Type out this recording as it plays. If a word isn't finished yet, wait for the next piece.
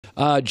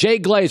Jay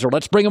Glazer,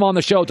 let's bring him on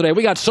the show today.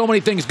 We got so many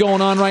things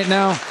going on right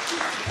now.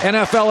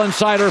 NFL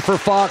insider for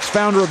Fox,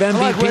 founder of MVP.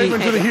 I like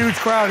waving to the huge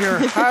crowd here.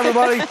 Hi,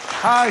 everybody.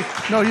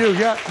 Hi. No, you.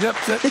 Yeah. Yep.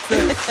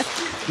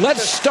 Sit.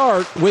 Let's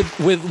start with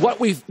what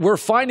we're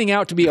finding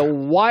out to be a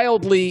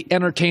wildly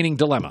entertaining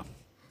dilemma.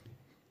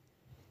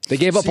 They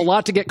gave up a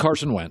lot to get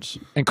Carson Wentz,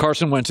 and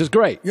Carson Wentz is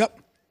great. Yep.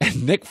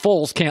 And Nick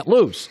Foles can't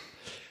lose.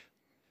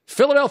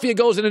 Philadelphia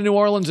goes into New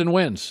Orleans and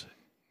wins.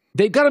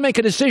 They've got to make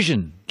a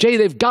decision. Jay,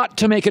 they've got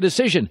to make a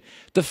decision.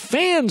 The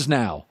fans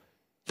now,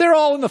 they're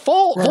all in the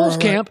Foles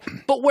camp,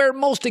 but where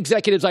most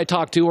executives I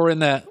talk to are in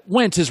the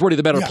Wentz is really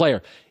the better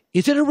player.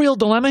 Is it a real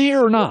dilemma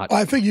here or not?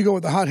 I think you go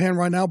with the hot hand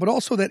right now, but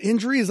also that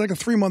injury is like a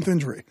 3-month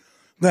injury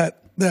that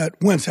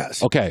Wentz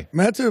has. Okay. I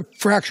mean, that's a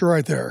fracture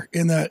right there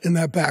in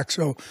that back.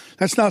 So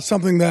that's not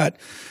something that,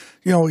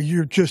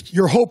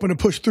 you're hoping to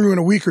push through in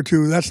a week or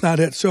two. That's not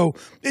it. So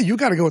you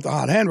got to go with the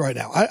hot hand right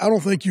now. I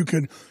don't think you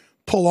could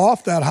pull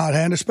off that hot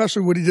hand,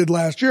 especially what he did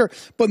last year.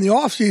 But in the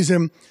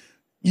offseason,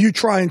 you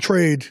try and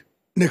trade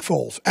Nick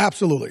Foles.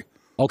 Absolutely.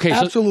 Okay,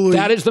 absolutely. So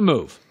that is the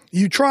move.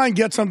 You try and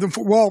get something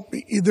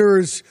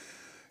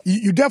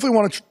you definitely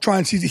want to try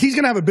and see. He's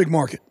going to have a big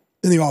market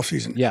in the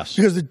offseason. Yes.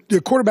 Because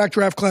the quarterback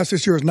draft class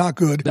this year is not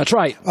good. That's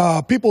right.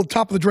 People at the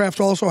top of the draft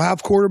also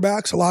have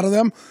quarterbacks, a lot of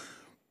them.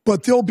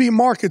 But there'll be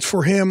markets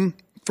for him,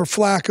 for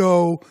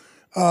Flacco.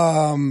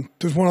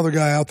 There's one other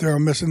guy out there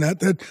I'm missing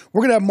that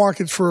we're going to have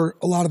markets for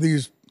a lot of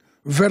these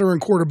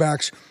veteran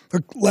quarterbacks.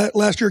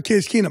 Last year,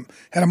 Case Keenum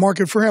had a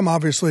market for him,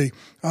 obviously.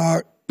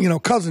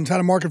 Cousins had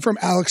a market for him.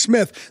 Alex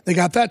Smith, they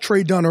got that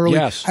trade done early.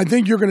 Yes. I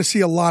think you're going to see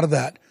a lot of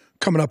that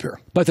coming up here.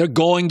 But they're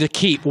going to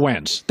keep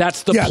Wentz.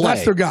 That's the play. Yeah,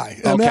 that's their guy.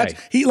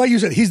 Okay. Like you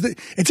said,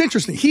 it's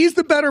interesting. He's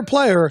the better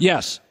player.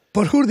 Yes.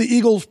 But who do the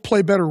Eagles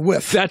play better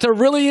with? That's a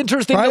really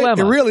interesting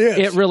dilemma. It really is.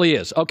 It really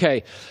is.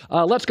 Okay.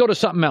 Let's go to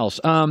something else.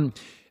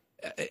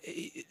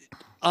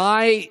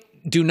 I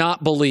do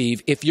not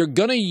believe if you're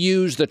going to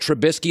use the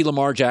Trubisky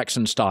Lamar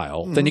Jackson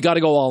style, then you got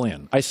to go all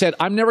in. I said,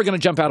 I'm never going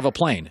to jump out of a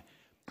plane.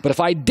 But if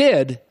I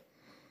did,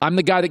 I'm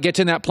the guy that gets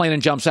in that plane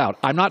and jumps out.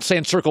 I'm not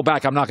saying circle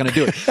back. I'm not going to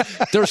do it.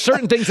 There are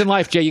certain things in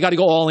life, Jay, you got to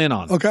go all in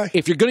on. Okay.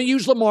 If you're going to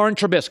use Lamar and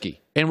Trubisky,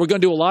 and we're going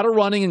to do a lot of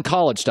running and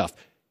college stuff,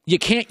 you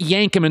can't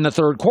yank him in the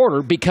third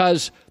quarter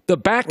because the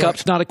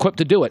backup's not equipped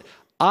to do it.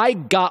 I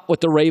got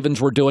what the Ravens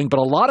were doing, but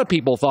a lot of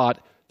people thought,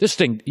 this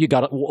thing, you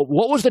got it.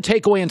 What was the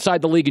takeaway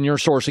inside the league in your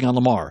sourcing on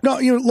Lamar? No,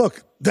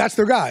 look, that's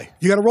their guy.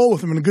 You got to roll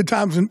with him in the good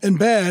times and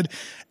bad.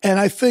 And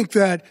I think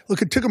that,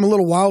 look, it took them a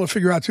little while to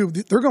figure out, too.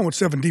 They're going with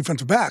 7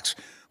 defensive backs.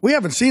 We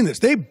haven't seen this.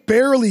 They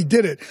barely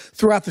did it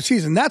throughout the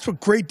season. That's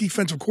what great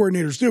defensive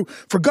coordinators do.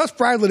 For Gus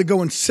Bradley to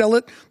go and sell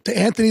it to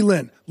Anthony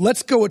Lynn,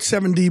 let's go at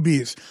 7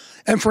 DBs.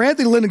 And for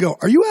Anthony Lynn to go,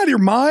 are you out of your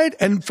mind?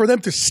 And for them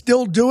to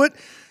still do it,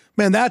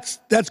 man, that's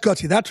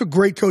gutsy. That's what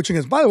great coaching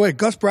is. By the way,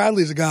 Gus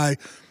Bradley is a guy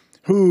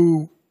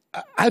who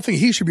I think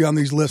he should be on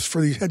these lists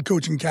for these head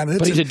coaching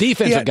candidates. But he's a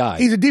defensive guy.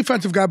 He's a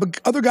defensive guy, but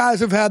other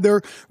guys have had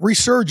their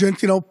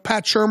resurgence.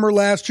 Pat Shurmur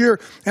last year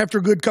after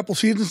a good couple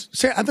seasons.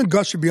 I think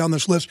Gus should be on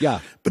this list. Yeah.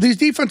 But these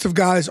defensive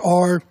guys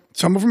are,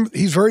 some of them,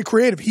 he's very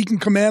creative. He can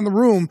command the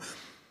room.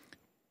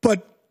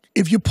 But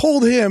if you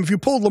pulled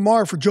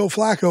Lamar for Joe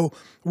Flacco,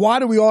 why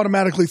do we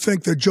automatically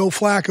think that Joe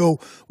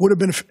Flacco would have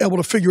been able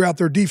to figure out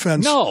their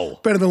defense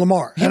better than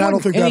Lamar? And I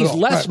don't think that he's at all.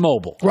 less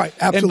mobile. Right,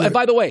 absolutely. And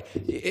by the way,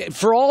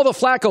 for all the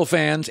Flacco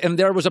fans, and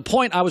there was a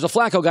point I was a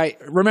Flacco guy,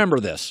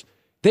 remember this.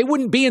 They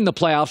wouldn't be in the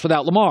playoffs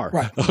without Lamar.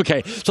 Right.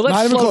 Okay, so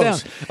let's slow down.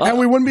 And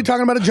we wouldn't be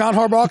talking about a John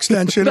Harbaugh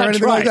extension or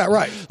anything like that.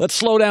 Right. Let's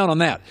slow down on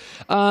that.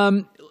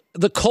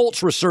 The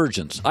Colts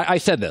resurgence. I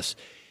said this.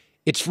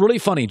 It's really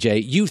funny, Jay.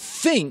 You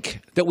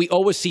think that we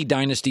always see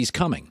dynasties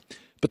coming.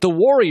 But the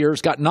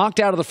Warriors got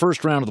knocked out of the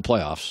first round of the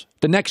playoffs.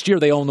 The next year,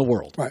 they own the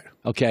world. Right.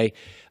 Okay?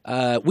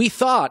 We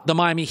thought the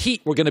Miami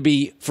Heat were going to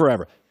be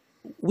forever.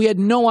 We had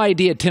no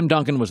idea Tim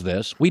Duncan was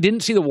this. We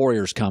didn't see the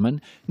Warriors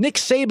coming. Nick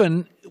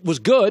Saban was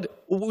good.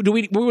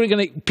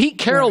 Pete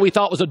Carroll, we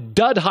thought, was a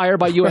dud hire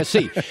by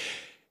USC.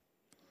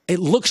 It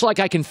looks like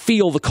I can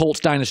feel the Colts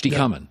dynasty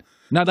coming.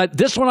 Now,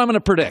 this one I'm going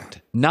to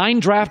predict.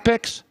 9 draft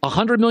picks,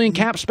 $100 million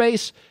cap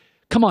space.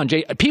 Come on,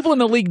 Jay. People in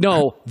the league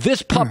know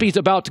this puppy's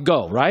about to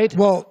go, right?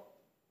 Well,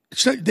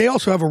 they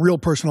also have a real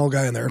personnel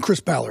guy in there, Chris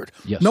Ballard.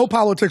 Yes. No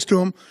politics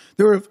to him.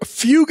 There are a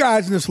few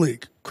guys in this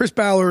league. Chris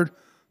Ballard,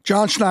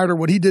 John Schneider,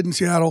 what he did in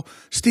Seattle,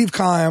 Steve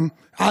Keim,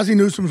 Ozzie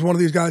Newsome's one of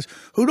these guys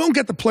who don't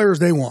get the players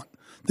they want.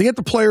 They get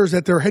the players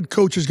that their head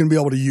coach is going to be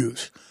able to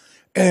use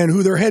and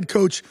who their head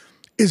coach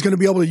is going to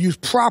be able to use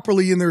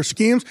properly in their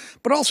schemes,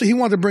 but also he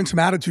wanted to bring some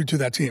attitude to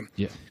that team.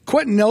 Yeah.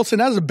 Quentin Nelson,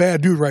 that is a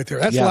bad dude right there.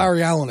 That's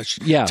Larry Allen-ish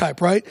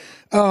type, right?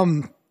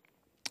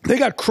 They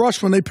got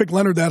crushed when they picked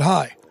Leonard that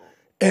high.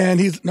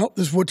 And this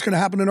is what's going to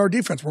happen in our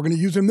defense. We're going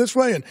to use him this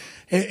way. And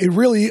it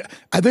really,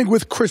 I think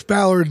with Chris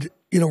Ballard,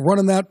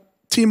 running that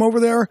team over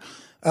there,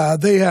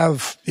 they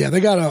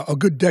got a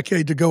good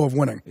decade to go of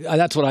winning.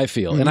 That's what I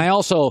feel. And I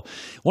also,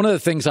 one of the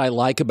things I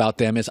like about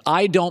them is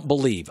I don't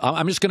believe,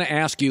 I'm just going to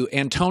ask you,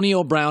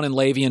 Antonio Brown and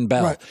Le'Veon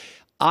Bell. Right.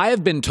 I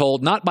have been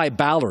told, not by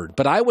Ballard,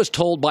 but I was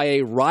told by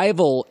a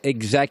rival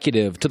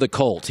executive to the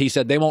Colts. He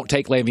said they won't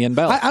take Le'Veon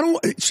Bell. I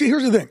don't see.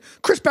 Here's the thing: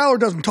 Chris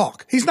Ballard doesn't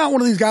talk. He's not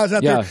one of these guys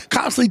out there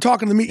constantly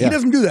talking to me. He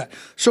doesn't do that.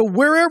 So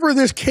wherever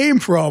this came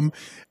from,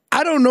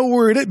 I don't know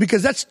where it is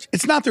because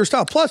it's not their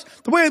style. Plus,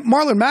 the way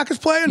Marlon Mack is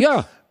playing,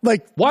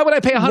 like, why would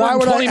I pay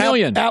 $120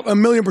 million? $1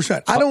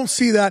 million%. I don't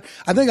see that.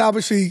 I think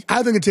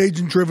it's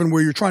agent driven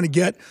where you're trying to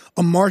get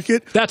a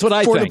market. That's what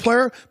I for think. The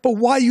player. But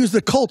why use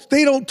the Colts?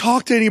 They don't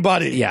talk to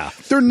anybody. Yeah,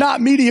 they're not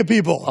media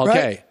people. Okay,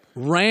 right?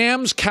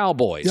 Rams,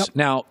 Cowboys. Yep.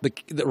 Now the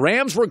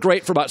Rams were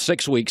great for about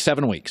 6 weeks,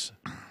 7 weeks.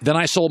 Then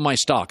I sold my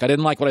stock. I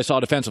didn't like what I saw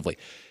defensively,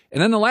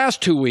 and then the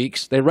last 2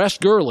 weeks they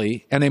rest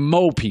Gurley and they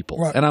mow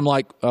people, and I'm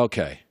like,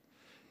 okay.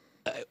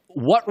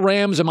 What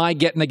Rams am I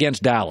getting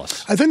against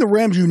Dallas? I think the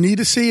Rams you need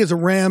to see is a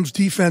Rams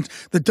defense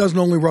that doesn't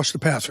only rush the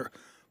passer.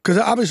 Because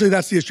obviously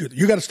that's the issue.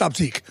 You got to stop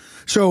Zeke.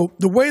 So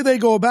the way they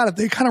go about it,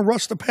 they kind of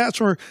rush the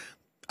passer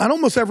on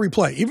almost every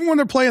play. Even when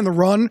they're playing the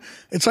run,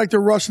 it's like they're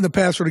rushing the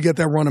passer to get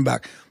that running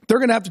back. They're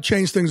going to have to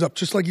change things up,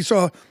 just like you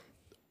saw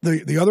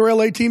the other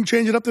LA team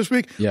change it up this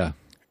week. Yeah.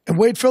 And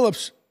Wade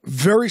Phillips,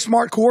 very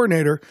smart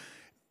coordinator.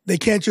 They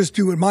can't just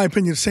do, in my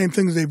opinion, the same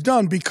things they've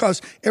done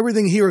because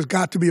everything here has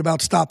got to be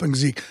about stopping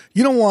Zeke.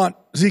 You don't want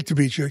Zeke to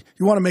beat you.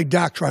 You want to make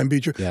Dak try and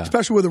beat you,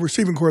 especially with a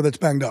receiving core that's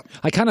banged up.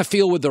 I kind of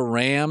feel with the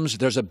Rams,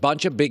 there's a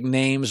bunch of big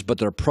names, but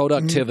their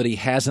productivity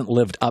hasn't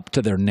lived up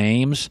to their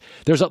names.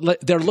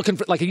 They're looking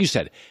for, like you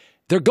said,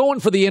 they're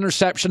going for the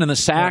interception and the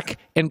sack,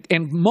 and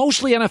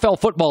mostly NFL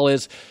football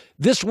is.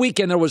 This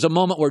weekend there was a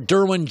moment where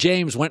Derwin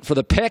James went for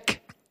the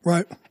pick.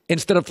 Right.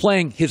 Instead of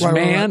playing his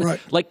man. Right.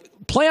 Like,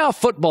 playoff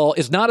football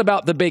is not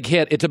about the big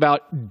hit. It's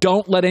about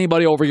don't let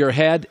anybody over your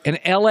head. And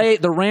L.A.,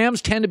 the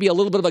Rams tend to be a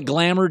little bit of a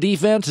glamour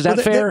defense. Is that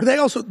fair?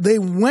 They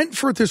went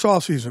for it this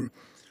offseason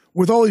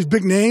with all these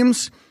big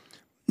names.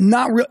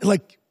 Not really,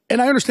 like,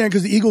 and I understand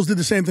because the Eagles did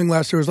the same thing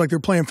last year. It was like they're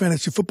playing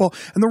fantasy football.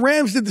 And the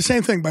Rams did the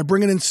same thing by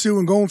bringing in Sue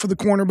and going for the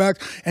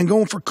cornerbacks and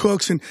going for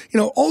Cooks and,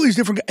 all these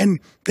different – and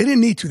they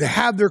didn't need to. They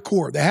had their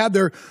core. They had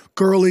their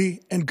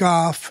Gurley and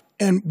Goff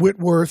and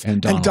Whitworth and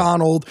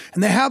Donald,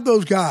 and they have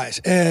those guys.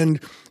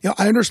 And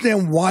I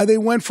understand why they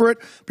went for it.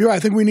 But you're right, I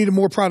think we needed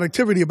more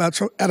productivity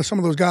out of some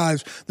of those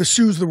guys, the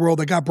Sues of the world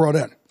that got brought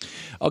in.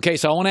 Okay,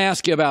 so I want to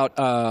ask you about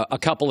a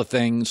couple of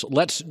things.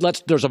 Let's.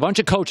 There's a bunch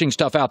of coaching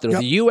stuff out there.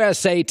 Yep. The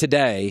USA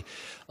Today.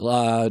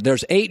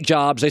 There's 8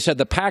 jobs. They said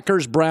the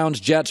Packers, Browns,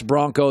 Jets,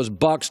 Broncos,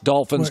 Bucks,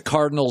 Dolphins,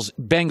 Cardinals,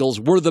 Bengals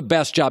were the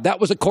best job. That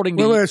was according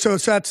to.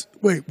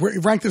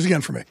 Rank this again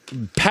for me.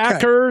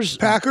 Packers,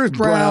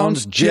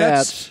 Browns,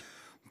 Jets,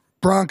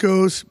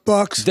 Broncos,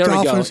 Bucks, there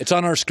Dolphins. We go. It's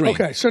on our screen.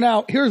 Okay, so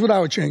now here's what I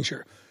would change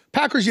here.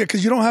 Packers,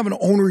 because you don't have an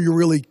owner you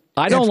really.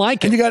 I don't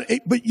like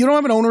it. But you don't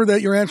have an owner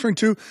that you're answering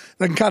to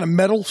that can kind of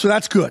meddle, so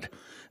that's good.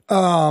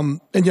 And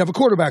you have a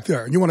quarterback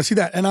there, and you want to see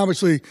that. And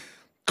obviously,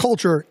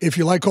 culture, if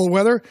you like cold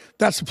weather,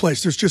 that's the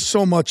place. There's just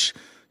so much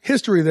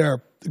history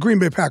there. The Green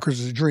Bay Packers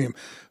is a dream.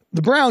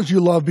 The Browns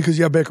you love because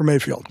you have Baker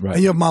Mayfield, and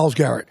you have Myles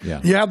Garrett.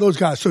 Yeah. You have those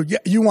guys. So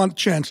you want a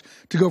chance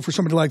to go for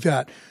somebody like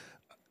that.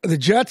 The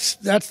Jets,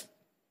 that's,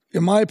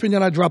 in my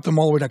opinion, I drop them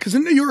all the way down. Because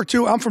in New York,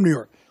 too, I'm from New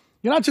York.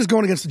 You're not just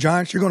going against the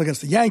Giants. You're going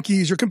against the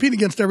Yankees. You're competing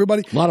against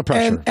everybody. A lot of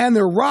pressure. And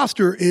their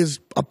roster is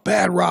a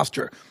bad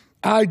roster.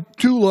 I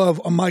do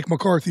love a Mike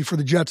McCarthy for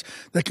the Jets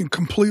that can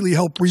completely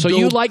help rebuild. So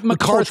you like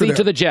McCarthy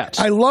to the Jets?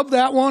 I love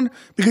that one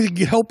because he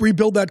can help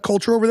rebuild that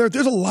culture over there.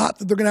 There's a lot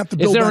that they're going to have to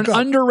build back up. Is there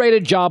an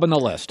underrated job on the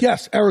list?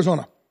 Yes,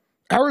 Arizona.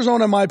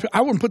 Arizona,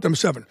 I wouldn't put them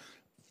 7.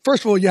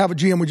 First of all, you have a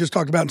GM we just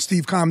talked about in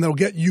Steve Keim that'll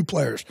get you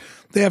players.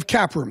 They have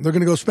cap room. They're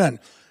going to go spend.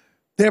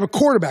 They have a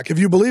quarterback. If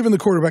you believe in the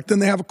quarterback, then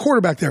they have a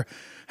quarterback there.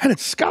 And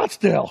it's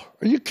Scottsdale.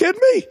 Are you kidding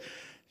me?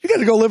 You got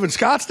to go live in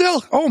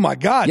Scottsdale? Oh my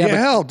God! Yeah,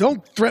 hell,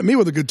 don't threaten me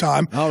with a good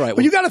time. All right,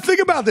 but you got to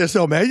think about this,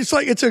 though, man. It's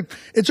like it's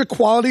a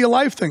quality of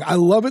life thing. I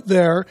love it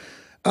there.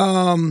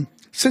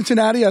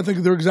 Cincinnati, I think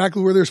they're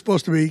exactly where they're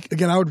supposed to be.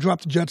 Again, I would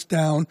drop the Jets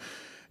down.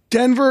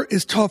 Denver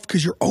is tough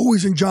because you're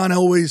always in John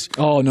Elway's.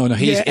 Oh no,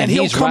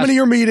 he'll come into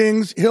your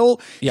meetings. He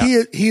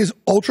is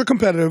ultra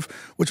competitive,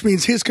 which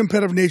means his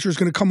competitive nature is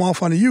going to come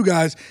off onto you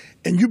guys,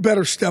 and you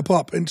better step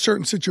up in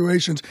certain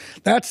situations.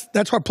 That's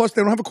why. Plus,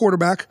 they don't have a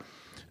quarterback.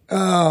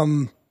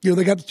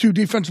 They got the 2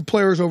 defensive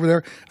players over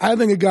there. I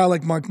think a guy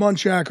like Mike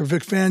Munchak or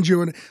Vic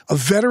Fangio and a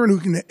veteran who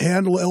can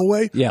handle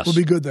Elway will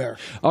be good there.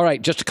 All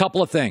right, just a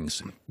couple of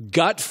things.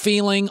 Gut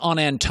feeling on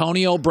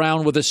Antonio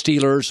Brown with the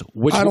Steelers.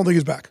 I don't think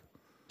he's back.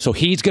 So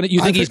he's going to.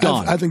 You think he's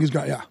gone? I think he's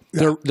gone. Yeah.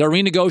 They're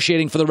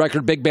renegotiating for the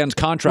record Big Ben's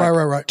contract,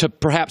 right. to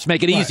perhaps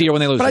make it easier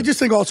when they lose. But I just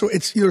think also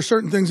it's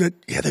certain things that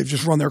they've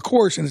just run their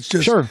course, and it's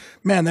just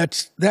man,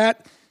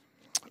 that.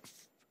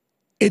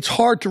 It's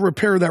hard to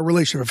repair that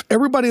relationship. If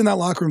everybody in that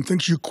locker room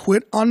thinks you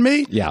quit on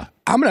me,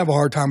 I'm going to have a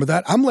hard time with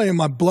that. I'm laying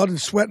my blood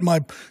and sweat and my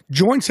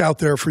joints out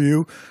there for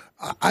you.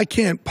 I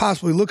can't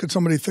possibly look at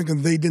somebody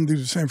thinking they didn't do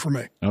the same for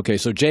me. Okay,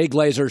 so Jay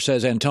Glazer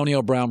says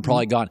Antonio Brown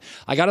probably gone.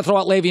 I got to throw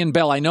out Le'Veon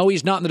Bell. I know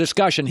he's not in the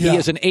discussion. He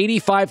is an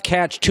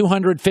 85-catch,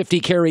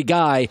 250-carry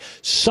guy.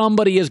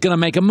 Somebody is going to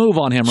make a move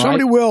on him, right?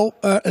 Somebody will.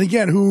 And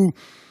again, who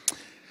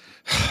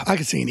I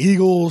could see an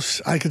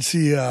Eagles. I could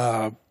see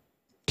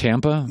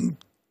Tampa.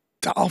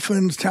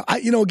 Dolphins.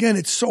 Again,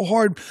 it's so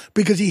hard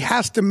because he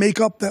has to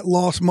make up that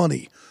lost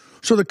money.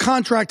 So the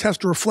contract has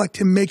to reflect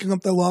him making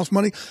up that lost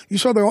money. You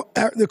saw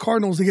the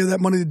Cardinals, they gave that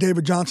money to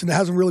David Johnson. That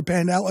hasn't really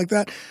panned out like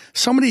that.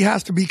 Somebody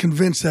has to be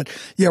convinced that,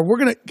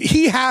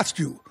 he has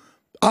to,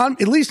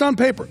 at least on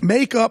paper,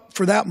 make up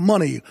for that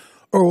money,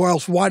 or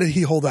else why did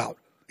he hold out?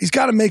 He's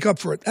got to make up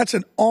for it. That's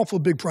an awful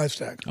big price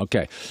tag.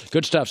 Okay,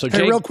 good stuff. So,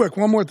 hey, real quick,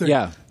 one more thing.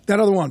 Yeah. That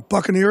other one,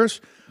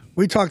 Buccaneers,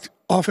 we talked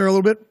off air a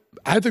little bit.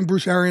 I think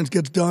Bruce Arians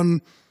gets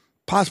done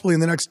possibly in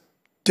the next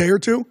day or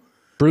two.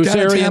 Bruce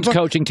Arians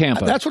coaching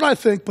Tampa. That's what I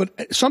think,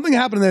 but something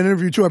happened in that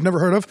interview, too, I've never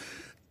heard of.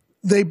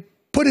 They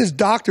put his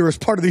doctor as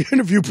part of the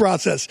interview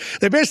process.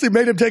 They basically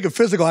made him take a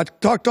physical. I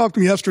talked to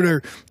him yesterday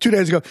or 2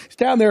 days ago. He's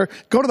down there,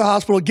 go to the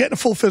hospital, get a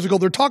full physical.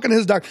 They're talking to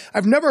his doctor.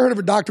 I've never heard of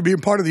a doctor being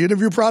part of the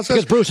interview process.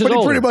 Because Bruce is but he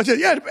older. pretty much,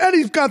 and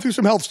he's gone through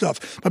some health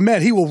stuff. But,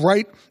 man, he will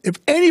write. If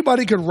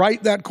anybody could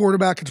write that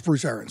quarterback, it's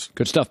Bruce Arians.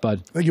 Good stuff,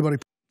 bud. Thank you, buddy.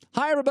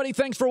 Hi, everybody.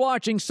 Thanks for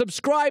watching.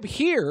 Subscribe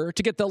here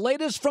to get the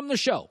latest from the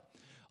show.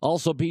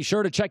 Also, be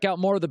sure to check out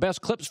more of the best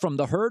clips from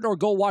The Herd or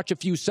go watch a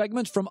few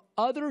segments from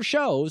other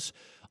shows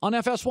on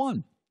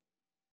FS1.